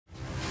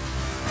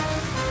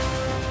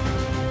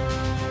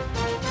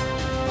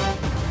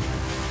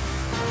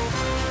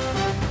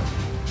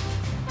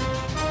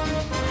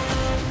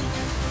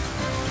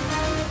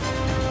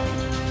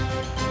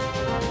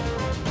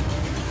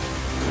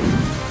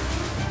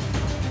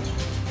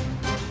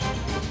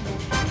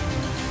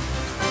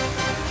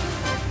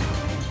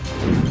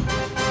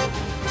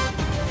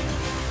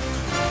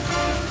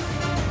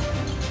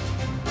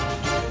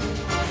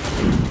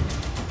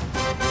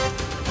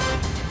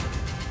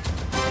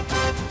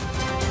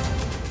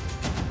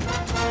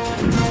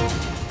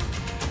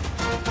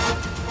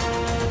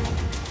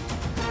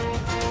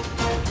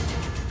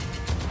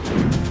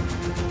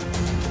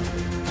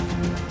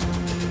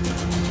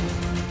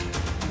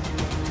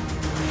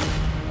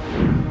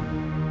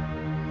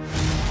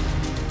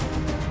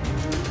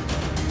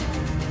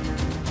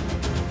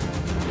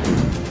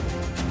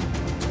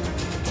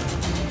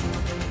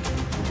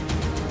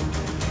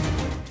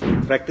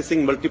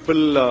practicing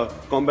multiple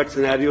combat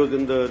scenarios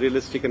in the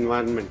realistic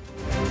environment.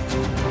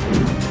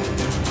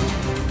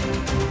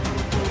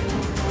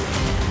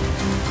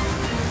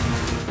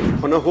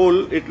 On a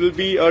whole, it will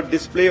be a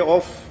display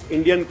of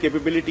Indian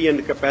capability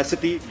and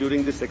capacity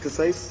during this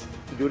exercise,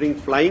 during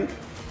flying,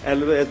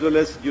 as well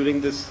as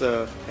during this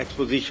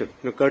exposition.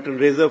 Curtain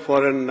raiser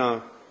for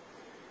an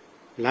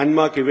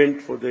landmark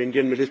event for the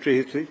Indian military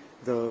history,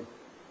 the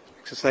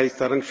exercise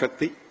Tarang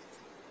Shakti.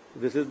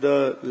 This is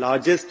the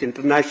largest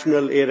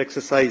international air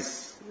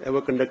exercise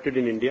ever conducted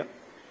in India,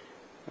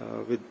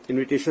 with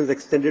invitations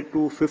extended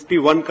to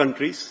 51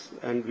 countries,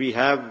 and we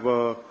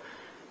have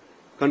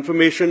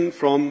confirmation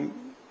from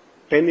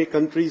 10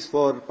 countries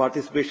for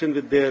participation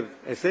with their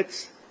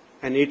assets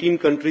and 18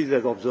 countries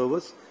as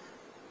observers.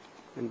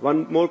 And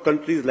one more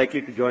country is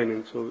likely to join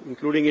in. So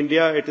including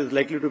India, it is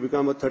likely to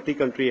become a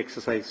 30-country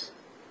exercise.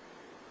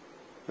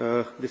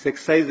 This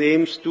exercise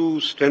aims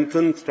to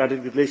strengthen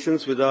strategic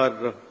relations with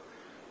our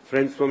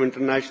friends from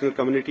international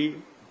community.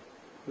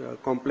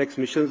 Complex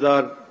missions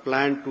are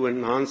planned to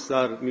enhance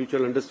our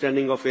mutual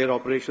understanding of air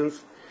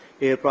operations,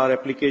 air power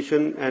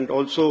application, and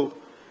also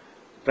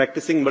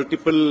practicing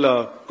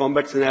multiple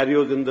combat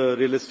scenarios in the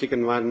realistic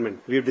environment.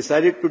 We have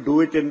decided to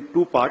do it in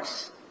two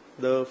parts.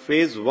 The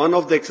phase one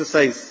of the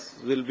exercise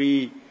will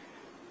be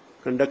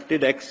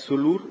conducted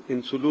ex-Sulur,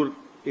 in Sulur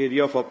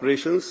area of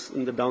operations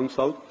in the down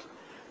south,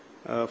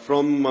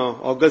 from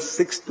August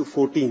 6th to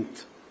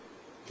 14th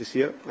this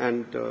year.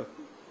 And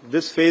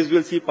this phase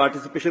will see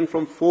participation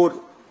from 4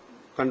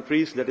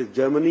 countries, that is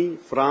Germany,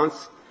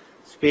 France,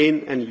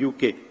 Spain and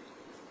UK,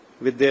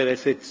 with their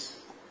assets.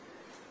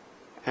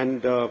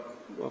 And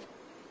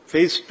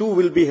phase 2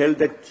 will be held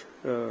at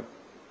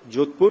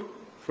Jodhpur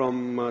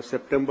from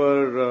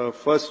September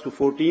 1st to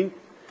 14th,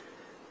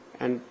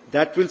 and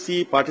that will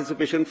see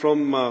participation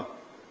from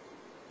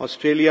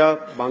Australia,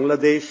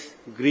 Bangladesh,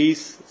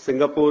 Greece,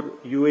 Singapore,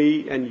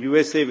 UAE and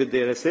USA with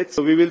their assets.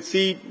 So we will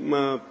see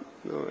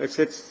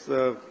assets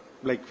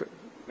like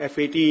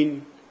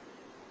F-18,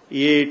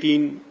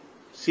 EA-18,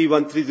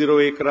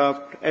 C-130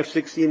 aircraft,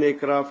 F-16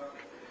 aircraft,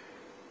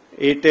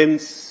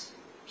 A-10s,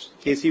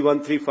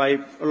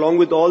 KC-135, along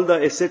with all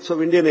the assets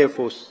of Indian Air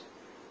Force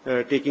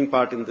taking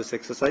part in this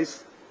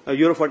exercise.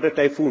 Eurofighter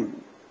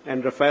Typhoon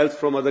and Rafales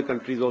from other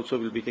countries also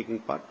will be taking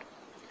part.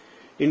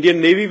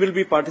 Indian Navy will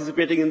be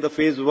participating in the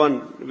phase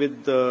 1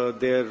 with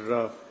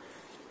their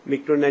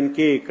MiG-29K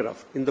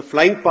aircraft. In the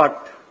flying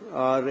part,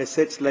 our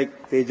assets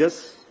like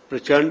Tejas,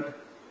 Prachand,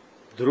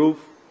 Dhruv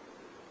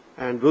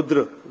and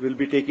Rudra will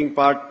be taking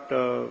part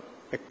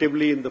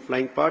actively in the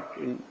flying part,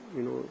 in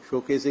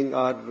showcasing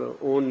our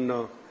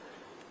own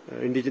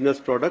indigenous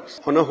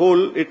products. On a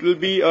whole, it will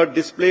be a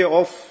display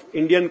of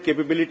Indian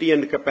capability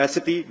and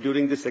capacity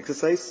during this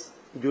exercise,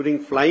 during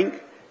flying,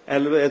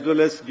 as well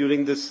as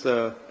during this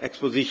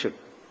exposition.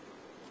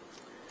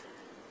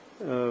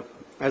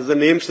 As the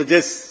name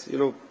suggests,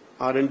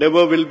 our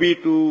endeavor will be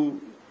to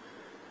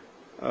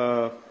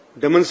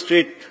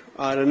demonstrate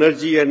our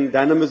energy and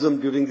dynamism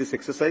during this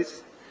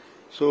exercise.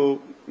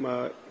 So,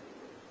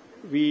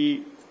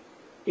 we,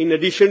 in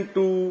addition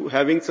to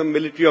having some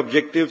military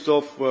objectives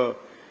of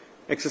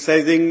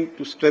exercising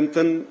to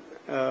strengthen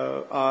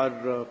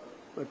to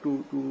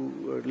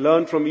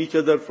learn from each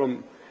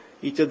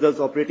other's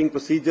operating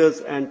procedures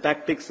and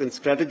tactics and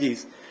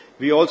strategies,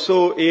 we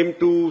also aim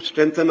to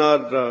strengthen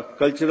our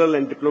cultural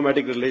and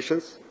diplomatic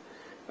relations.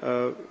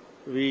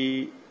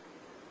 We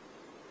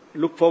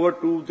look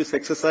forward to this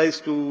exercise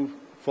to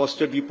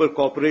foster deeper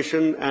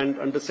cooperation and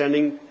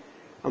understanding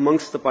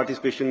amongst the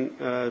participating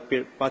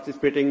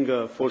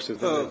forces.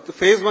 The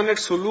phase 1 at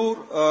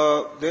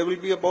Sulur, there will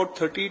be about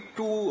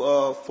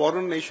 32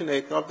 foreign nation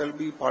aircraft that will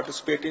be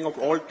participating of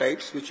all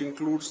types, which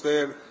includes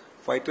their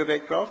fighter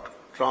aircraft,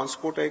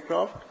 transport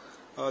aircraft,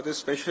 the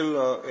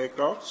special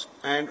aircrafts,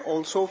 and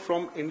also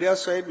from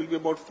India's side will be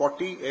about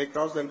 40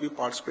 aircraft that will be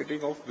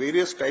participating of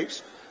various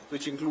types,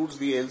 which includes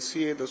the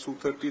LCA, the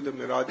Su-30, the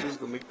Mirages,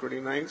 the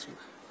MiG-29s,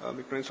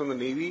 MiG-29s from the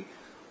Navy.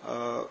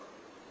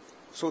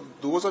 So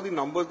those are the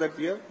numbers that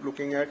we are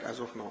looking at as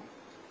of now.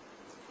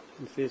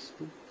 In phase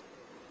 2?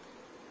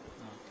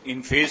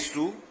 In phase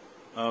 2,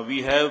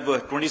 we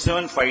have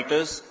 27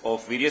 fighters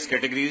of various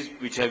categories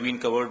which have been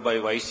covered by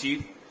Vice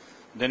Chief.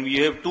 Then we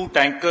have 2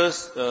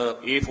 tankers,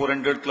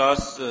 A400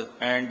 class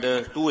and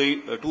 2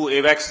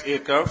 AWACS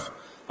aircraft,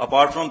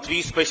 apart from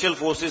 3 special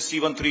forces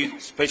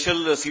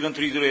special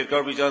C-130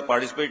 aircraft which are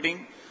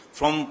participating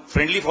from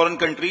friendly foreign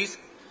countries.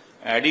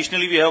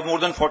 Additionally, we have more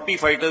than 40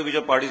 fighters which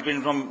are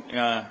participating from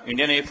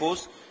Indian Air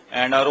Force,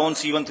 and our own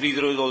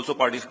C-130 is also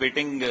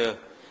participating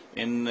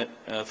in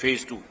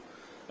phase 2.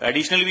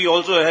 Additionally, we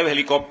also have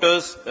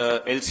helicopters,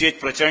 LCH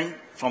Prachand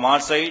from our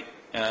side,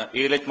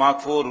 ALH Mark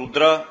IV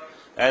Rudra,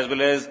 as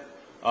well as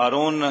our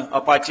own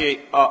Apache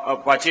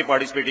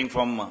participating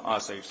from our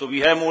side. So we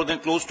have more than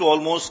close to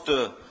almost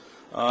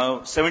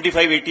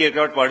 75-80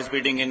 aircraft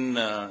participating in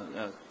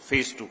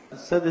phase 2.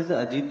 Sir, this is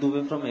Ajit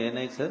Dubey from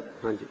ANI, sir.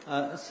 Hanji.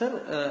 Sir,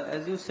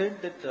 as you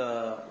said that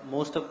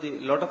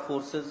lot of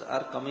forces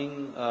are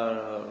coming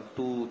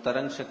to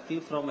Tarang Shakti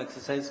from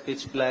exercise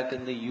Pitch Black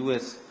in the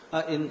US,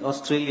 in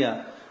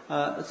Australia.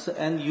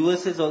 And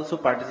US is also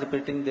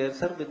participating there,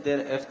 sir, with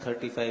their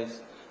F-35s.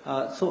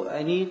 So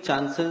any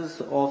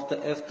chances of the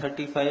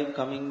F-35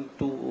 coming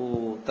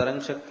to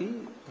Tarang Shakti?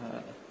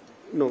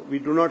 No, we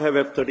do not have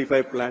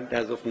F-35 planned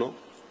as of now.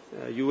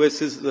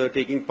 US is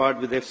taking part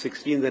with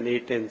F-16s and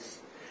A-10s,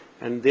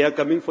 and they are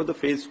coming for the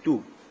phase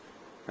 2.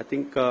 I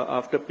think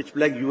after Pitch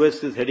Black,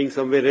 US is heading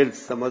somewhere else,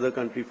 some other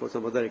country for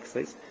some other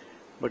exercise.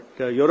 But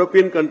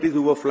European countries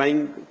who were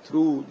flying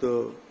through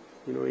the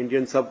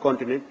Indian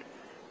subcontinent,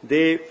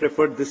 they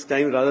preferred this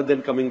time rather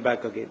than coming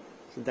back again.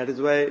 So that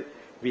is why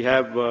we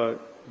have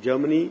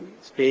Germany,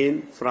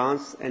 Spain,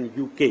 France, and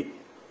UK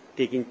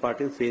taking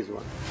part in phase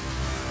 1.